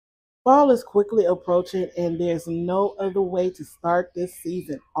Fall is quickly approaching, and there's no other way to start this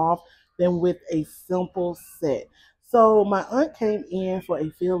season off than with a simple set. So, my aunt came in for a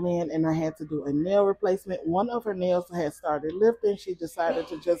fill in, and I had to do a nail replacement. One of her nails had started lifting. She decided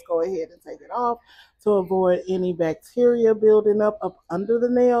to just go ahead and take it off to avoid any bacteria building up under the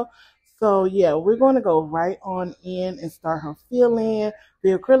nail. So, yeah, we're going to go right on in and start her fill in.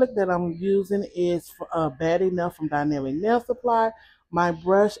 The acrylic that I'm using is bad enough from Dynamic Nail Supply. My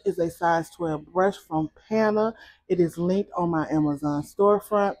brush is a size 12 brush from Pana. It is linked on my Amazon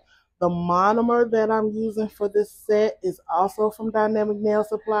storefront. The monomer that I'm using for this set is also from Dynamic Nail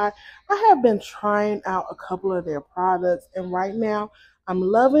Supply. I have been trying out a couple of their products, and right now I'm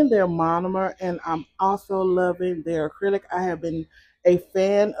loving their monomer, and I'm also loving their acrylic. I have been a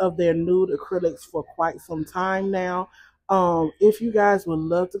fan of their nude acrylics for quite some time now. If you guys would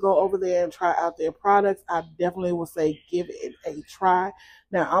love to go over there and try out their products, I definitely would say give it a try.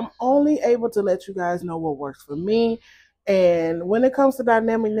 Now, I'm only able to let you guys know what works for me. And when it comes to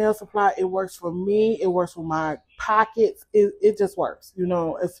Dynamic Nail Supply, it works for me. It works for my pockets. It just works,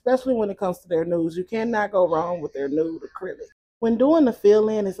 especially when it comes to their nudes. You cannot go wrong with their nude acrylic. When doing the fill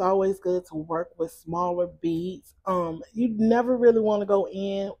in, it's always good to work with smaller beads. You never really want to go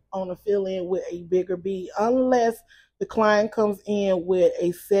in on a fill in with a bigger bead unless the client comes in with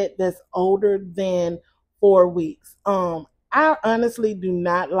a set that's older than 4 weeks. I honestly do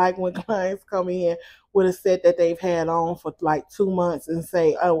not like when clients come in with a set that they've had on for like 2 months and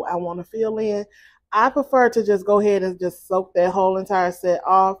say, "Oh, I want to fill in." I prefer to just go ahead and just soak that whole entire set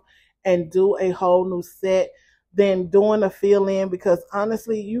off and do a whole new set than doing a fill in, because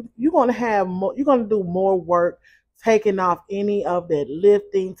honestly you're going to have more, you're going to do more work taking off any of that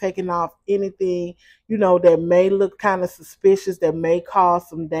lifting, taking off anything that may look kind of suspicious, that may cause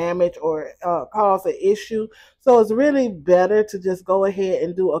some damage or cause an issue. So it's really better to just go ahead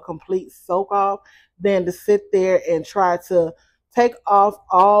and do a complete soak off than to sit there and try to take off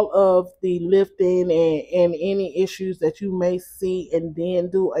all of the lifting and any issues that you may see and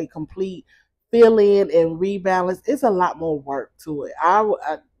then do a complete fill in and rebalance. It's a lot more work to it.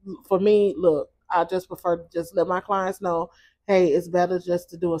 For me, look, I just prefer to just let my clients know, hey, it's better just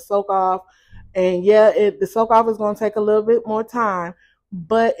to do a soak off. And yeah, the soak off is going to take a little bit more time,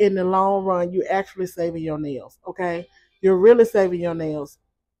 but in the long run, you're actually saving your nails. Okay, you're really saving your nails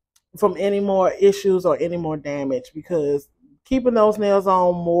from any more issues or any more damage, because keeping those nails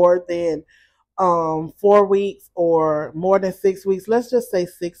on more than 4 weeks or more than 6 weeks, let's just say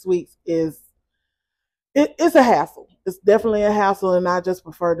 6 weeks, it's a hassle. It's definitely a hassle, and I just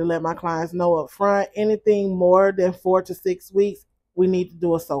prefer to let my clients know up front. Anything more than 4 to 6 weeks, we need to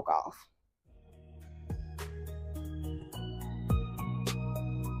do a soak off.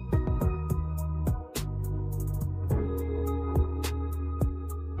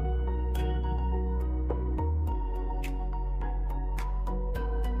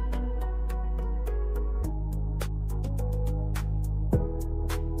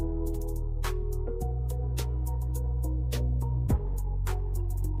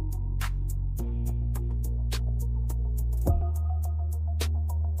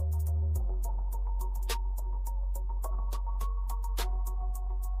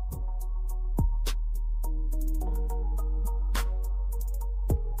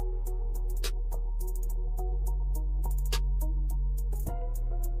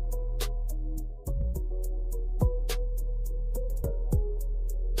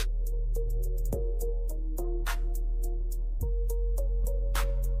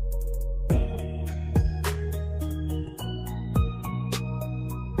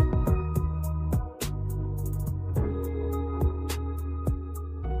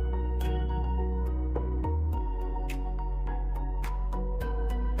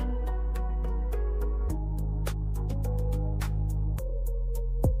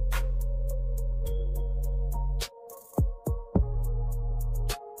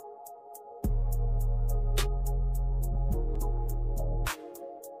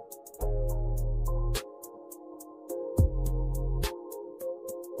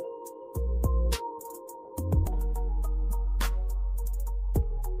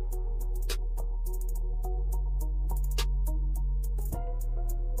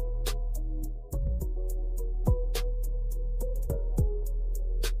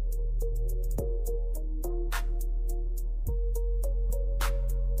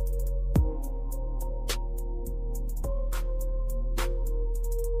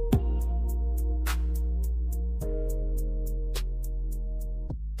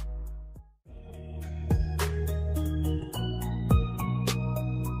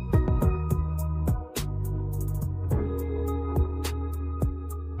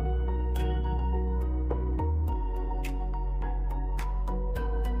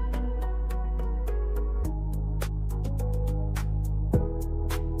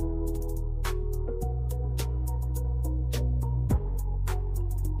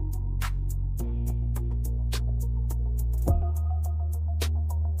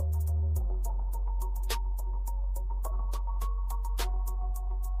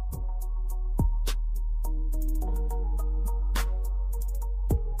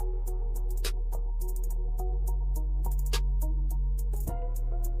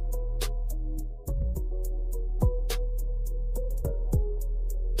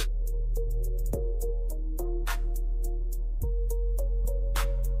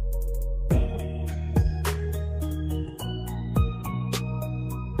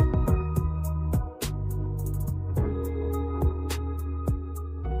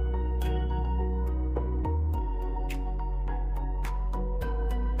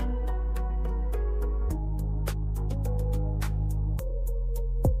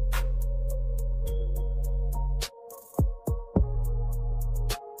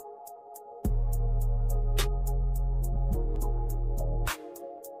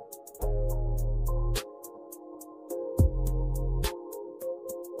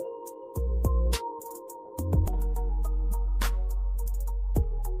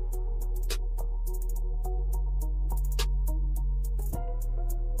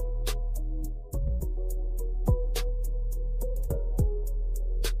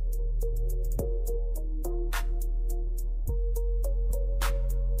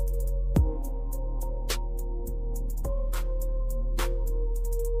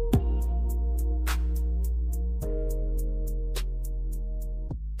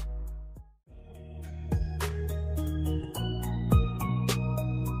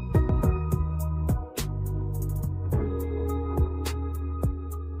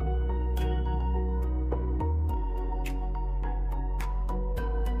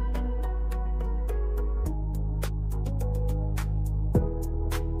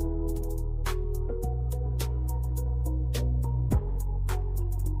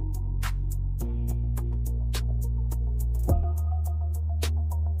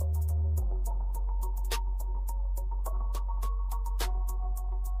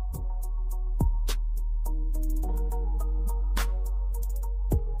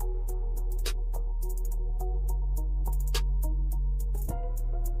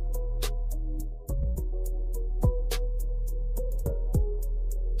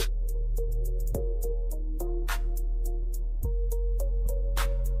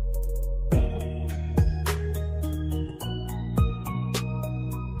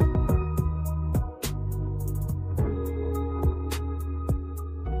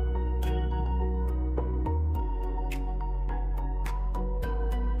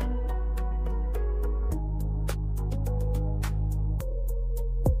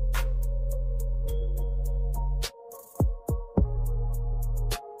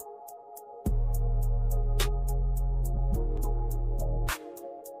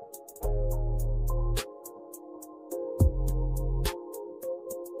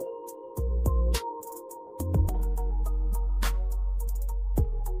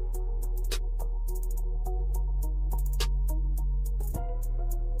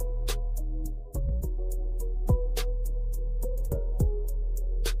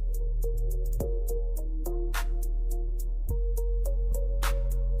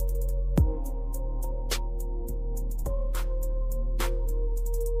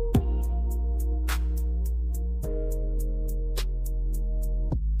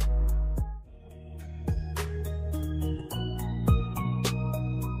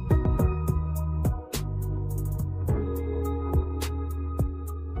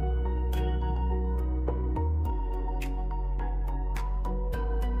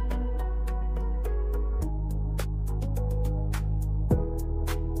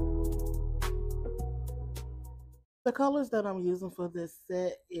 The colors that I'm using for this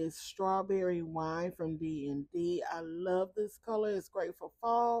set is Strawberry Wine from D&D. I love this color. It's great for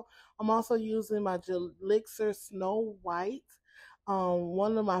fall. I'm also using my Elixir Snow White.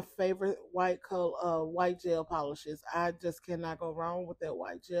 One of my favorite white gel polishes. I just cannot go wrong with that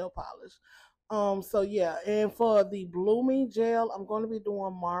white gel polish. So yeah, and for the blooming gel, I'm going to be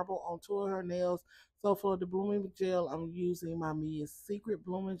doing marble on two of her nails. So for the blooming gel, I'm using my Mia's Secret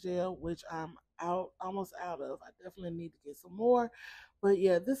blooming gel, which I'm almost out of. I definitely need to get some more. But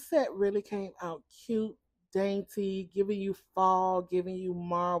yeah, this set really came out cute, dainty, giving you fall, giving you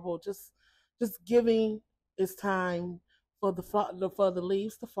marble, just giving it's time for for the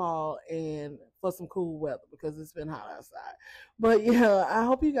leaves to fall and for some cool weather because it's been hot outside. But yeah, I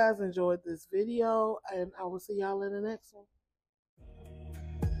hope you guys enjoyed this video and I will see y'all in the next one.